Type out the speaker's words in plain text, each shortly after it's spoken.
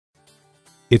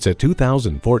It's a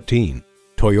 2014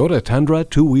 Toyota Tundra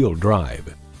two-wheel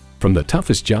drive. From the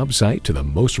toughest job site to the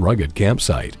most rugged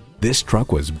campsite, this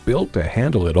truck was built to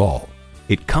handle it all.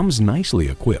 It comes nicely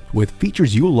equipped with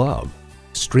features you love: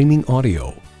 streaming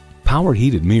audio, power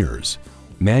heated mirrors,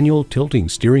 manual tilting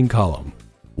steering column,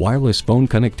 wireless phone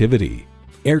connectivity,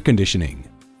 air conditioning,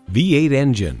 V8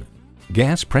 engine,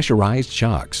 gas pressurized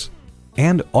shocks,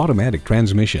 and automatic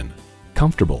transmission.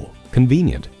 Comfortable,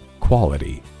 convenient,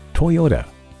 quality. Toyota.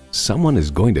 Someone is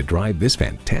going to drive this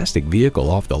fantastic vehicle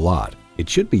off the lot. It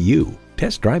should be you.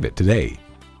 Test drive it today.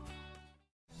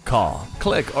 Call,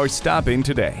 click, or stop in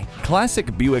today.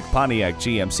 Classic Buick Pontiac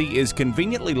GMC is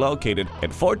conveniently located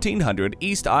at 1400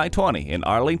 East I-20 in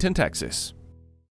Arlington, Texas.